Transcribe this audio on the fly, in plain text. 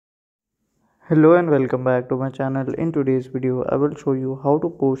Hello and welcome back to my channel. In today's video I will show you how to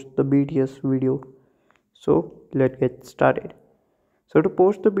post the BTS video. So let's get started. So to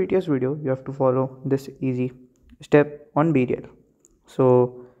post the BTS video you have to follow this easy step on BeReal.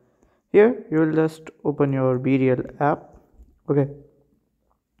 So here you will just open your BeReal app. Okay,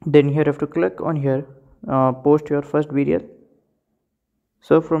 then here you have to click on here, post your first BeReal.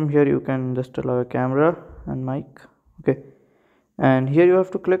 So from here you can just allow a camera and mic. Okay, and here you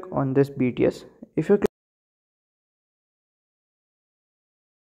have to click on this BTS. If you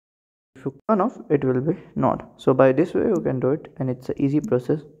turn off, it will be not. So by this way you can do it, and it's an easy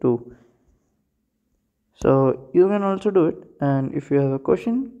process too. So you can also do it, and if you have a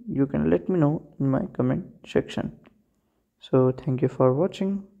question you can let me know in my comment section. So thank you for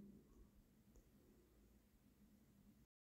watching.